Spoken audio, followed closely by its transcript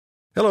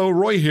Hello,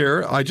 Roy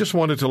here. I just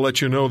wanted to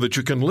let you know that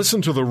you can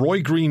listen to The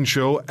Roy Green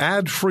Show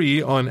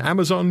ad-free on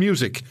Amazon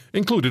Music,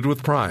 included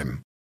with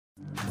Prime.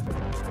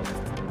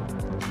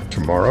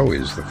 Tomorrow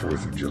is the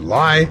 4th of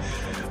July,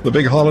 the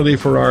big holiday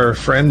for our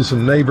friends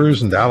and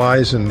neighbors and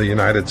allies in the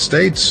United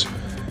States.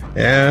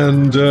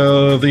 And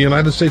the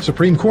United States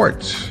Supreme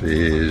Court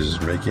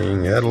is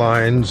making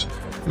headlines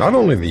not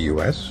only in the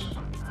U.S.,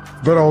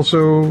 but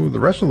also the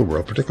rest of the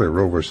world, particularly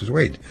Roe versus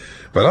Wade.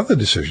 But other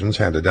decisions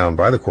handed down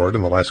by the court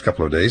in the last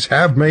couple of days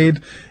have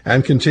made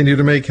and continue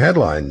to make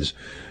headlines.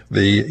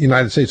 The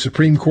United States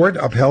Supreme Court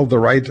upheld the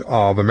right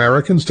of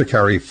Americans to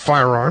carry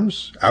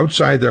firearms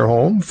outside their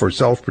home for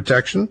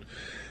self-protection.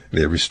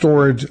 They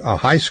restored a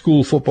high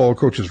school football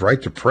coach's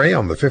right to pray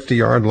on the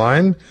 50-yard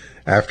line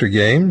after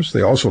games.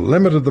 They also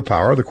limited the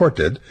power, the court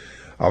did,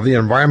 of the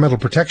Environmental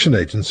Protection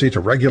Agency to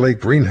regulate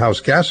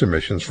greenhouse gas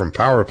emissions from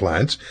power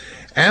plants.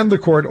 And the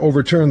court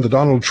overturned the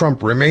Donald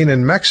Trump Remain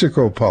in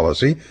Mexico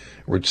policy,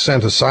 which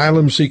sent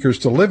asylum seekers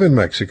to live in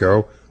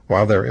Mexico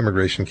while their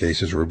immigration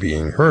cases were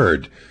being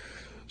heard.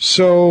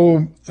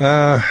 So,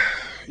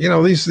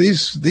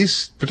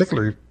 these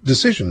particular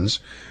decisions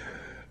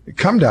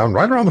come down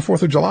right around the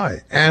 4th of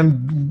July.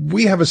 And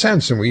we have a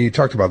sense, and we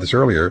talked about this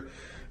earlier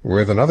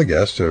with another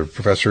guest,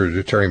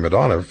 Professor Terry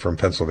Madonna from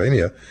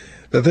Pennsylvania,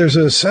 that there's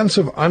a sense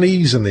of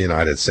unease in the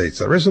United States.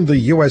 There isn't the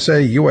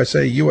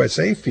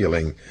USA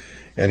feeling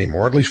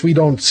anymore. At least we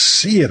don't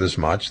see it as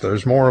much.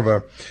 There's more of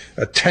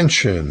a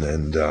tension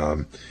and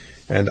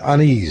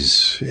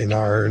unease in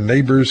our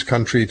neighbor's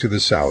country to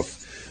the south.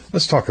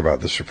 Let's talk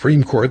about the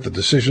Supreme Court, the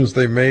decisions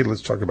they've made.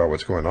 Let's talk about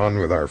what's going on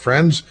with our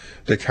friends.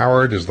 Dick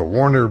Howard is the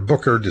Warner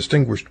Booker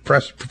Distinguished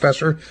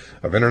Professor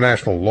of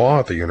International Law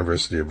at the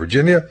University of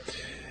Virginia.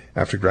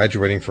 After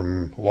graduating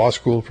from law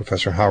school,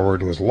 Professor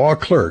Howard was law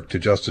clerk to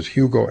Justice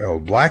Hugo L.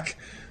 Black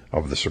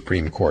of the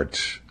Supreme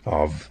Court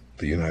of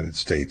the United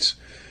States.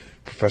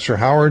 Professor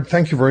Howard,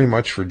 thank you very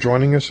much for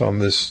joining us on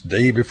this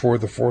day before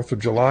the 4th of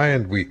July.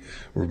 And we've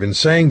been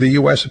saying the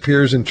U.S.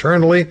 appears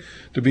internally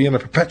to be in a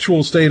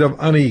perpetual state of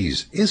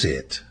unease. Is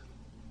it?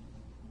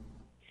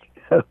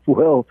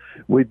 Well,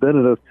 we've been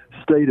in a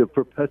state of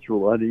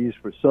perpetual unease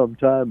for some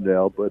time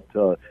now, but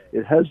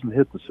it hasn't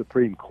hit the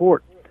Supreme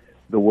Court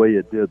the way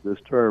it did this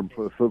term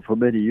for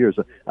many years.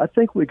 I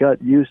think we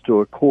got used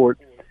to a court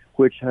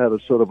which had a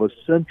sort of a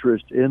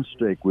centrist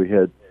instinct. We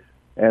had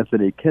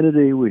Anthony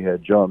Kennedy, we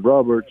had John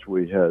Roberts,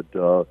 we had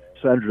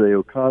Sandra Day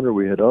O'Connor,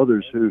 we had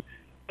others who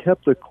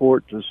kept the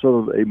court to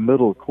sort of a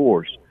middle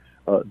course.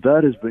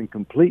 That has been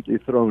completely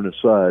thrown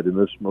aside in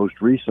this most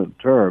recent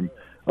term.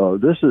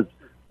 This is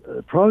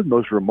probably the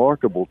most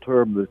remarkable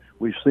term that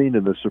we've seen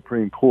in the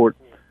Supreme Court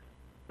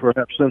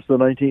perhaps since the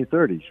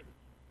 1930s.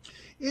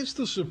 Is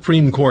the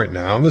Supreme Court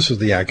now, and this is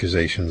the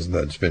accusations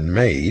that's been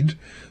made,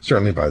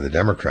 certainly by the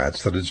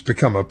Democrats, that it's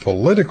become a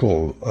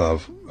political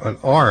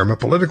arm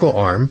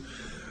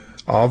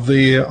of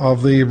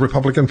the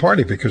Republican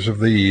Party because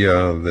of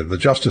the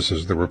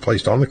justices that were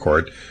placed on the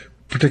court,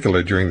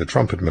 particularly during the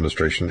Trump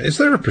administration. Is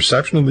there a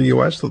perception in the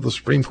U.S. that the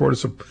Supreme Court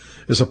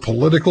is a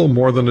political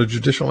more than a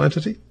judicial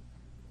entity?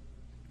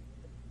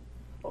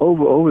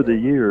 Over the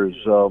years,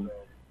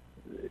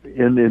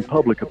 in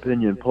public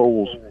opinion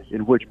polls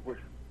in which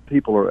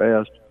people are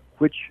asked,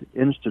 which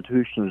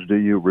institutions do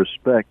you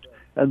respect?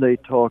 And they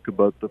talk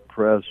about the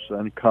press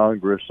and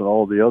Congress and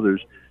all the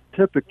others.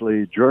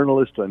 Typically,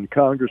 journalists and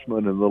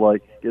congressmen and the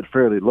like get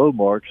fairly low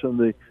marks, and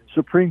the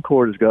Supreme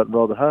Court has gotten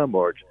rather high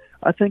marks.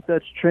 I think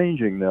that's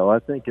changing now. I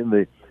think in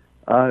the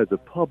eye of the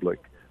public,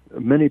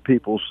 many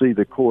people see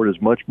the court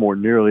as much more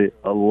nearly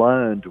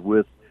aligned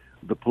with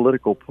the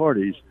political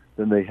parties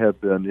than they have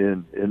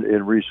been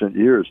in recent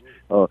years.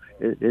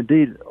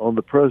 Indeed, on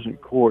the present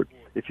court,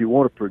 if you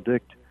want to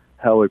predict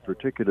how a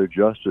particular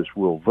justice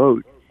will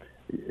vote,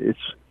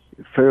 it's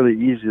fairly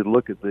easy to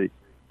look at the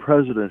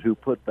president who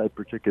put that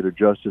particular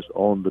justice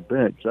on the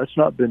bench. That's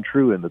not been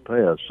true in the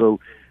past. So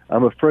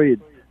I'm afraid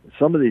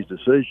some of these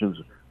decisions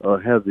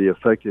have the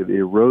effect of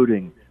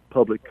eroding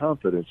public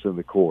confidence in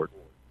the court.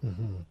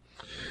 Mm-hmm.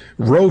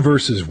 Roe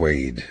versus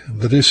Wade,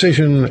 the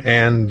decision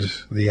and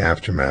the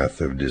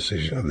aftermath of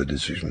the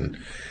decision,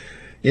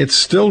 it's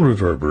still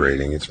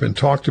reverberating. It's been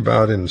talked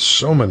about in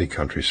so many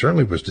countries.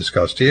 Certainly was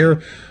discussed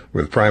here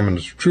with Prime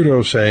Minister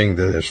Trudeau saying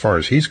that as far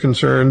as he's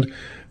concerned,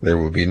 there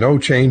will be no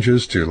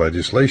changes to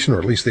legislation, or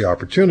at least the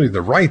opportunity,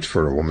 the right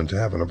for a woman to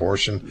have an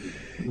abortion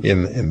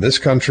in this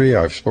country.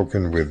 I've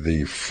spoken with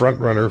the front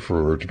runner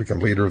to become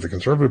leader of the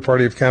Conservative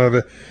Party of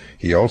Canada.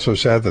 He also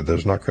said that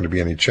there's not going to be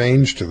any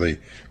change to the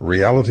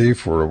reality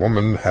for a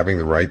woman having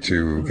the right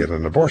to get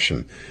an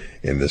abortion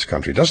in this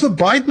country. Does the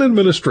Biden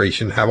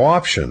administration have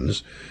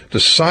options to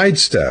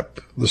sidestep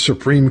the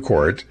Supreme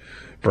Court,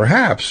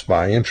 perhaps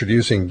by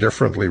introducing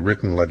differently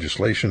written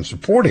legislation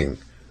supporting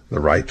the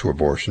right to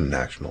abortion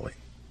nationally?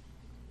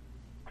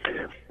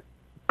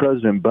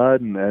 President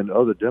Biden and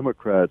other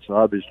Democrats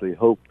obviously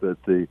hope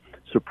that the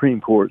Supreme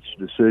Court's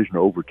decision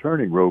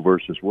overturning Roe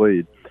versus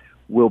Wade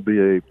will be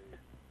a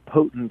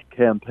potent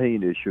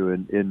campaign issue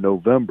in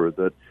November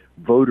that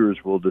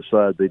voters will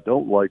decide they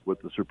don't like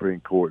what the Supreme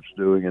Court's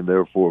doing and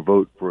therefore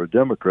vote for a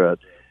Democrat.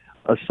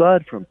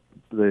 Aside from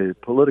the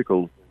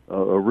political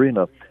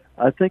arena,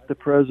 I think the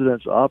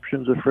president's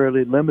options are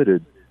fairly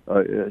limited.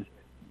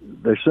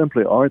 There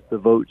simply aren't the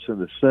votes in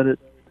the Senate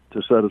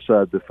to set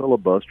aside the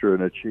filibuster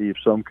and achieve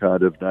some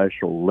kind of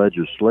national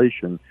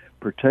legislation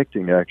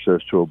protecting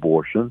access to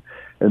abortion,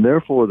 and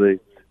therefore the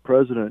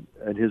president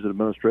and his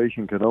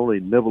administration can only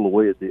nibble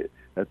away at the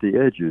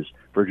edges.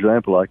 For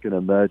example, I can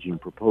imagine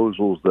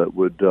proposals that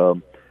would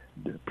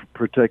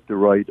protect the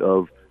right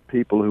of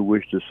people who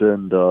wish to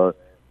send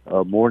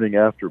morning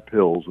after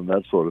pills and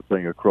that sort of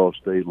thing across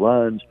state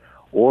lines,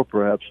 or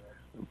perhaps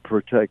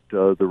protect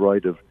the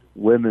right of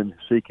women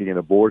seeking an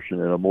abortion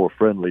in a more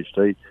friendly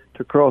state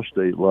to cross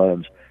state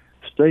lines.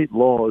 State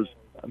laws,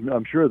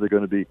 I'm sure there are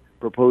going to be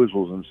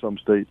proposals in some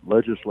state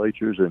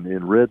legislatures and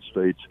in red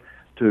states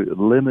to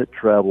limit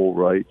travel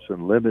rights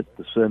and limit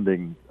the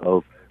sending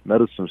of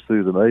medicines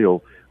through the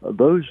mail.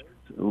 Those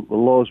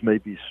laws may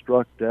be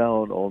struck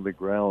down on the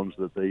grounds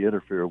that they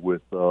interfere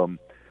with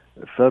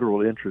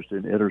federal interest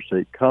in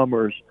interstate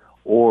commerce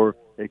or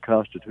a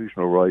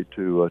constitutional right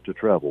to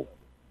travel.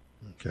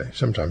 Okay,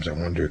 sometimes I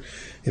wonder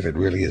if it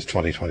really is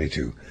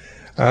 2022.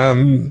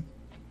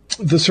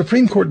 The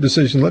Supreme Court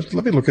decision, let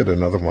me look at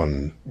another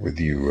one with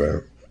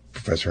you,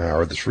 Professor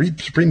Howard. The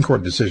Supreme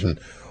Court decision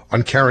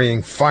on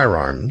carrying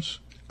firearms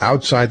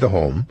outside the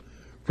home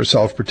for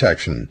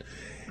self-protection.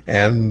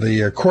 And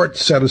the court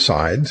set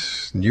aside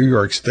New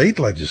York state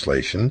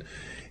legislation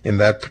in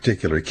that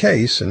particular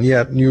case, and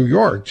yet New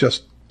York,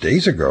 just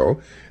days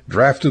ago,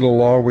 drafted a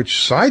law which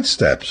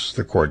sidesteps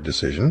the court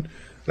decision.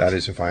 That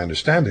is, if I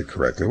understand it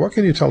correctly. What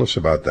can you tell us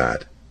about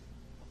that?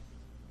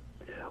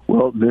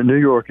 Well, New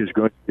York is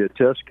going to be a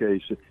test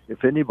case.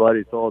 If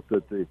anybody thought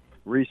that the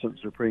recent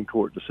Supreme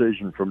Court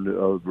decision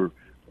from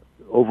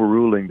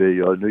overruling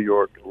the New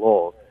York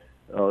law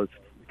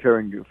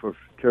carrying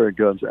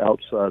guns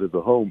outside of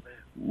the home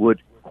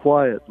would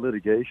quiet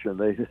litigation,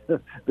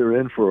 they're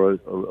in for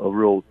a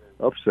real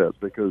upset,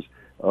 because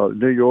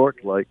New York,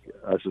 like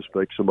I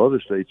suspect some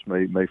other states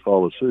may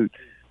follow suit,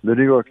 the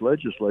New York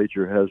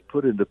legislature has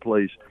put into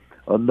place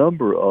a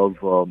number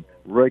of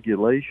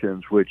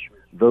regulations which,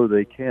 though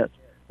they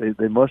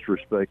must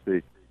respect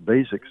the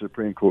basic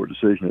Supreme Court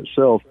decision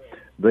itself,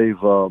 they've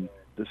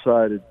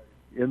decided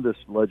in this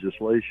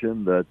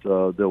legislation that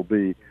there'll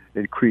be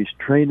increased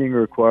training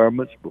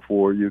requirements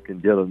before you can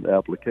get an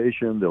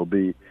application. There'll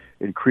be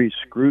increased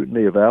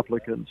scrutiny of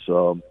applicants.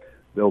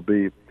 There'll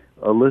be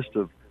a list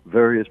of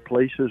various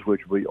places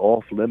which will be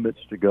off limits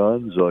to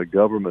guns,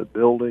 government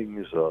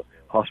buildings,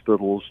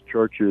 hospitals,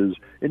 churches,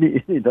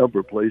 any number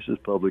of places,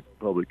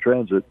 public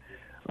transit.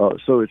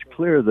 So it's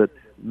clear that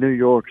New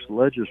York's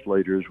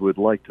legislators would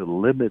like to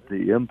limit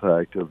the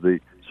impact of the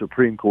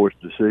Supreme Court's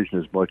decision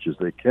as much as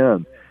they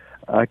can.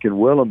 I can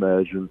well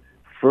imagine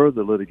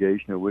further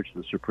litigation in which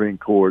the Supreme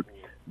Court,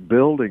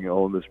 building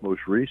on this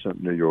most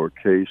recent New York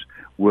case,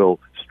 will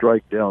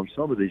strike down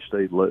some of these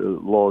state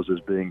laws as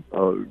being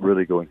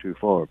really going too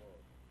far.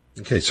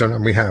 Okay, so now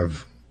we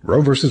have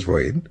Roe versus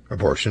Wade,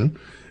 abortion,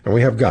 and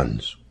we have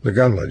guns, the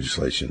gun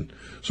legislation.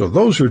 So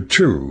those are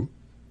two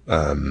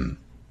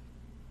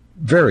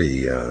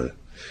very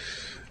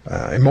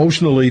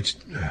emotionally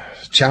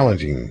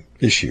challenging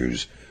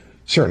issues,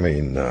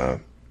 certainly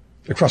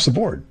across the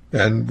board,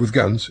 and with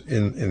guns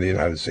in the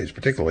United States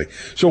particularly.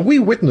 So we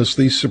witness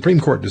these Supreme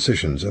Court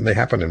decisions, and they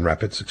happen in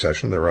rapid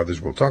succession. There are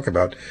others we'll talk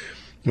about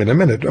in a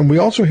minute. And we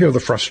also hear the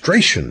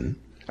frustration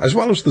as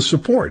well as the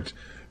support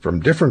from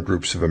different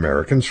groups of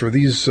Americans for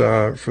these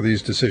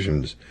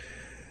decisions.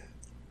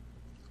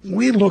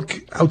 We look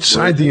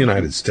outside the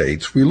United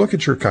States. We look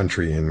at your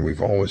country, and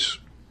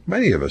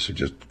many of us have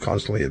just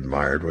constantly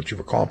admired what you've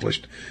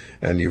accomplished,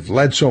 and you've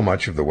led so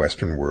much of the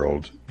Western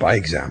world by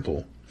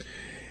example.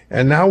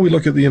 And now we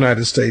look at the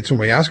United States and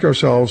we ask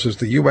ourselves, is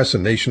the U.S. a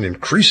nation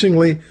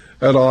increasingly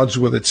at odds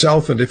with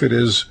itself? And if it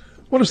is,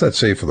 what does that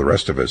say for the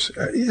rest of us?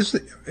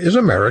 Is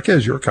America,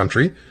 is your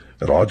country,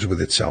 at odds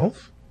with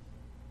itself?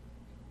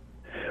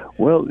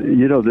 Well,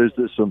 there's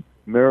this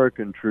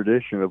American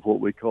tradition of what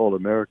we call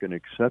American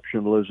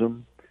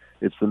exceptionalism.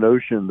 It's the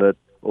notion that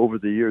over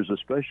the years,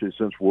 especially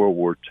since World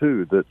War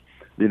II, that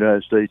the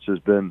United States has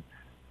been,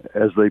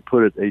 as they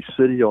put it, a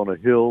city on a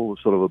hill,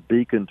 sort of a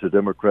beacon to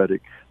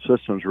democratic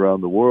systems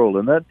around the world.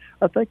 And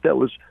I think that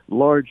was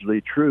largely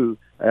true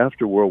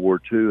after World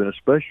War II, and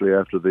especially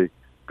after the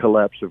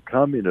collapse of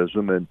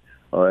communism and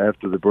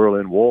after the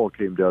Berlin Wall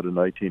came down in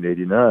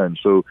 1989.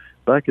 So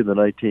back in the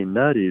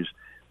 1990s,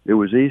 it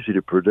was easy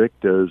to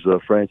predict, as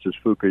Francis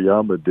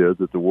Fukuyama did,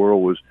 that the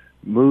world was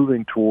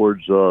moving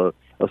towards a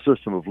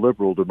system of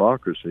liberal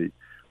democracy.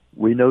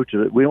 We know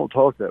today, we don't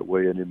talk that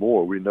way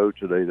anymore. We know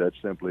today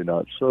that's simply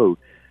not so.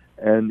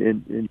 And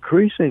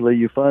increasingly,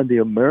 you find the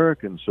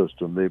American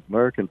system, the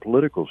American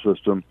political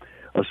system,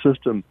 a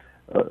system,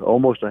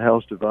 almost a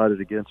house divided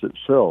against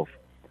itself,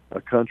 a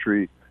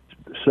country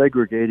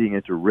segregating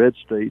into red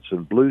states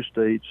and blue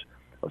states,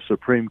 a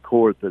Supreme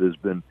Court that has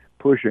been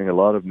pushing a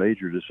lot of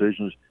major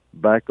decisions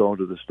back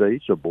onto the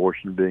states,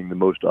 abortion being the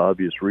most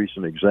obvious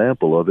recent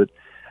example of it.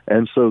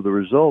 And so the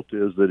result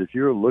is that if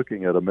you're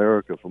looking at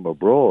America from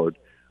abroad,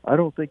 I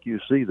don't think you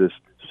see this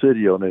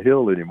city on a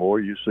hill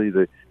anymore. You see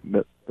the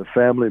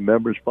family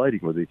members fighting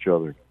with each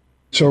other.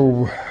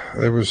 So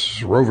there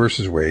was Roe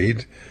versus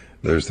Wade.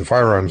 There's the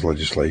firearms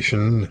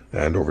legislation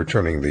and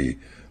overturning the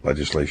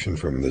legislation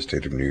from the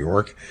state of New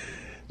York.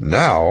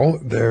 Now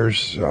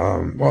there's,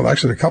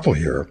 actually a couple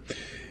here.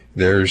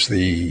 There's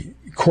the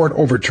court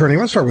overturning,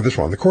 let's start with this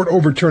one, the court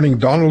overturning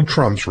Donald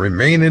Trump's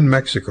Remain in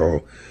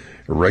Mexico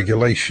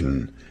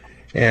regulation.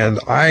 And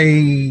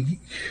I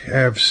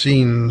have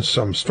seen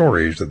some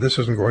stories that this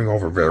isn't going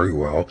over very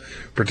well,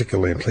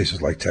 particularly in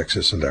places like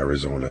Texas and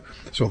Arizona.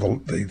 So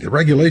the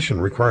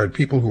regulation required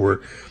people who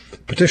were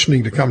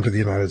petitioning to come to the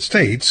United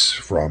States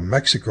from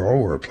Mexico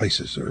or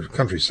places or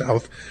countries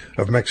south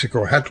of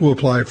Mexico had to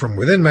apply from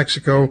within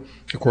Mexico.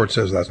 The court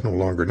says that's no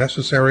longer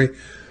necessary.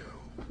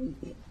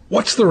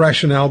 What's the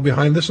rationale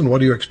behind this, and what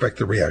do you expect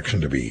the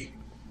reaction to be?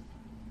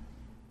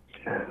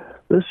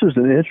 This is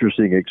an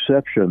interesting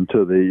exception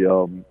to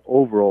the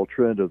overall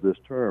trend of this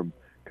term.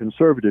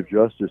 Conservative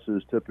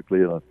justices, typically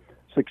in a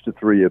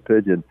 6-3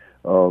 opinion,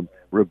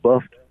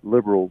 rebuffed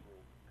liberal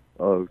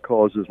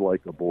causes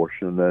like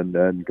abortion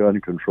and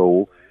gun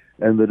control.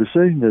 And the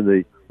decision in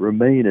the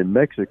Remain in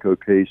Mexico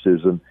case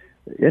is an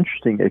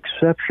interesting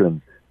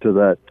exception to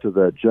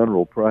that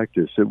general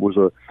practice. It was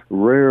a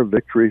rare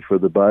victory for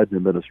the Biden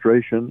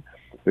administration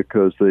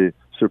because the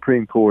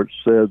Supreme Court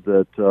said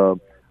that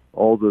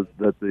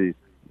that the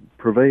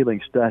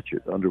prevailing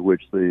statute under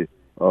which the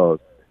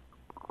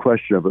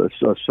question of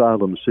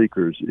asylum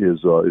seekers is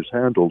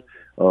handled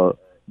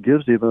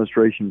gives the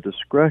administration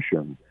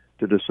discretion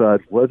to decide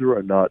whether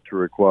or not to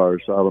require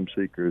asylum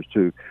seekers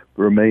to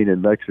remain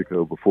in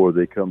Mexico before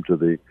they come to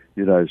the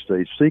United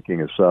States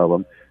seeking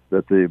asylum,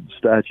 that the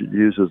statute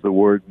uses the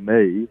word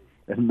may,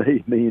 and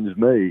may means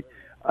may.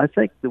 I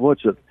think that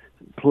what's at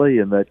play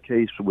in that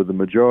case with the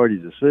majority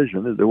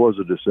decision, there was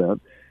a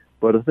dissent,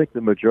 but I think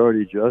the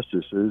majority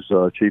justices,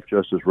 Chief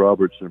Justice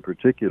Roberts in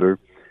particular,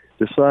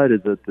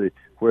 decided that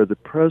where the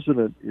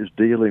president is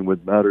dealing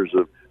with matters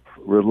of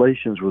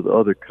relations with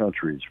other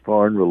countries,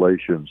 foreign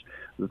relations,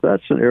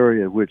 that's an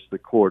area in which the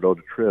court ought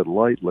to tread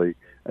lightly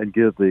and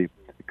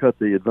cut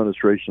the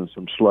administration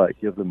some slack,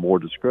 give them more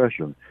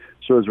discretion.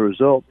 So as a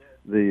result,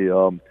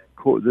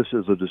 this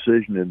is a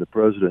decision in the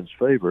president's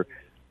favor.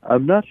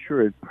 I'm not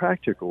sure in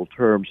practical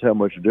terms how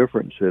much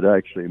difference it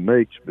actually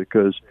makes,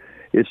 because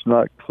it's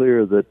not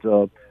clear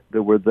that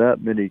there were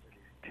that many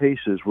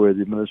cases where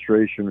the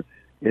administration,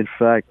 in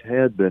fact,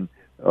 had been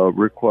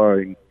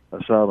requiring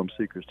asylum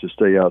seekers to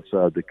stay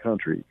outside the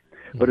country.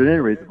 But at any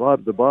rate,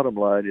 the bottom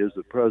line is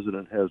the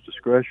president has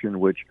discretion,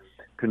 which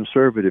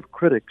conservative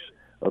critics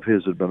of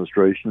his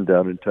administration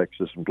down in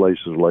Texas and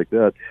places like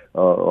that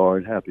are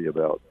unhappy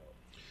about.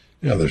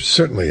 Yeah, they're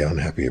certainly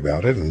unhappy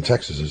about it, and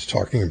Texas is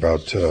talking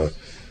about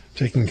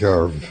taking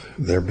care of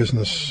their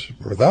business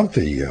without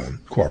the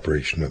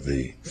cooperation of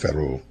the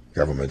federal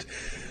government.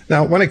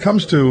 Now, when it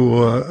comes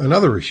to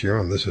another issue,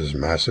 and this is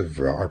massive,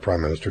 our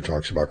prime minister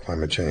talks about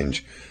climate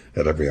change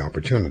at every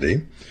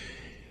opportunity,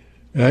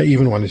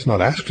 even when he's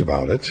not asked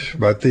about it.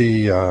 But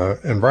the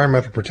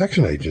Environmental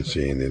Protection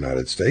Agency in the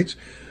United States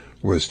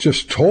was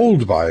just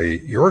told by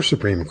your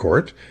Supreme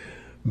Court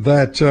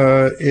that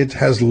it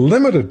has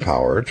limited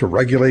power to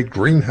regulate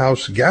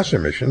greenhouse gas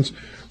emissions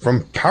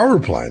from power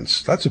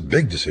plants. That's a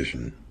big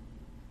decision.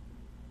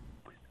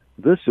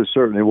 This is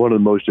certainly one of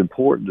the most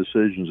important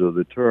decisions of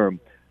the term,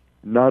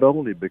 not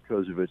only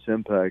because of its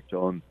impact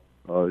on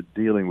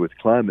dealing with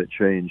climate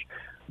change,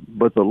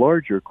 but the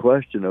larger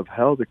question of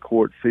how the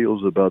court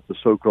feels about the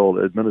so-called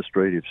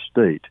administrative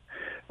state.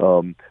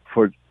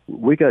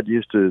 We got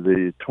used to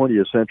the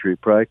 20th century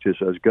practice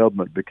as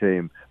government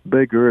became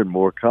bigger and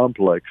more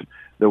complex.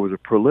 There was a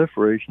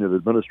proliferation of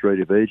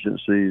administrative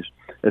agencies,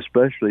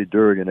 especially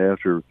during and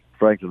after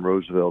Franklin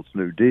Roosevelt's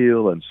New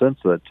Deal and since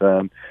that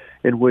time,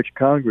 in which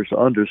Congress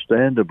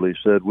understandably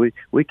said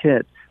we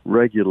can't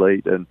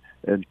regulate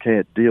and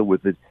can't deal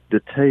with the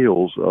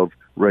details of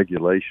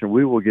regulation.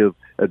 We will give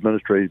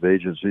administrative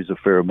agencies a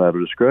fair amount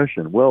of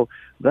discretion. Well,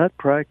 that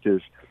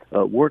practice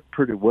worked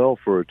pretty well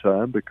for a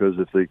time, because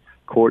if the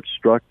court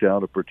struck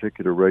down a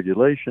particular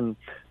regulation,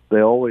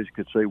 they always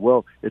could say,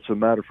 well, it's a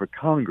matter for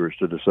Congress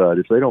to decide.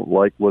 If they don't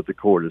like what the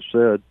court has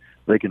said,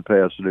 they can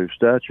pass a new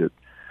statute.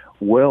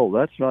 Well,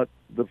 that's not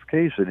the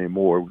case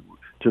anymore.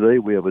 Today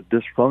we have a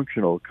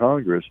dysfunctional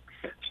Congress,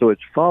 so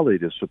it's folly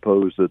to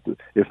suppose that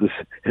if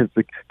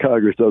the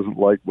Congress doesn't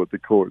like what the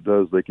court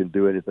does, they can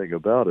do anything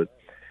about it.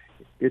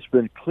 It's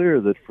been clear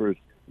that for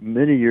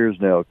many years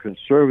now,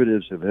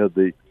 conservatives have had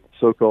the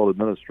so-called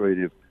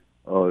administrative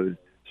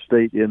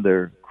state in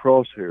their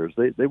crosshairs.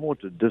 They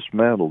want to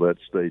dismantle that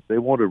state. They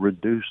want to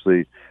reduce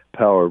the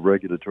power of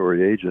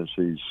regulatory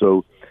agencies.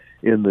 So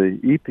in the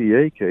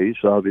EPA case,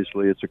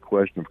 obviously it's a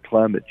question of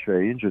climate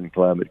change and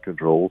climate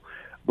control,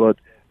 but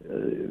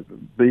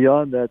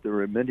beyond that, there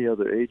are many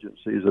other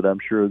agencies that I'm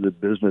sure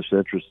that business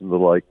interests and the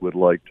like would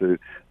like to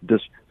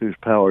whose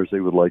powers they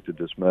would like to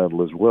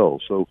dismantle as well.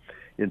 So,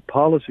 in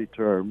policy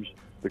terms,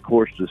 the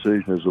court's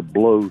decision is a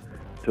blow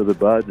to the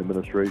Biden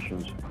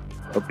administration's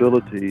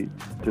ability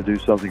to do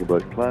something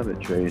about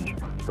climate change.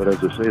 But as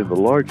I say, in the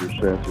larger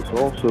sense, it's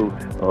also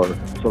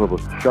sort of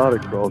a shot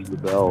across the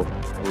bow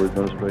for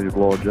administrative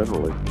law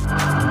generally.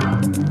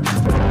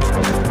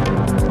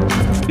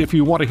 If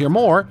you want to hear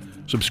more,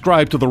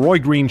 subscribe to The Roy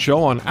Green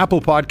Show on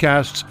Apple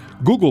Podcasts,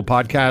 Google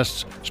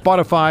Podcasts,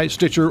 Spotify,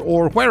 Stitcher,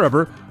 or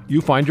wherever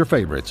you find your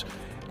favorites.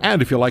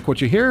 And if you like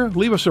what you hear,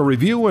 leave us a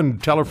review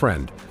and tell a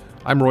friend.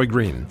 I'm Roy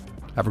Green.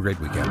 Have a great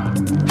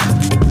weekend.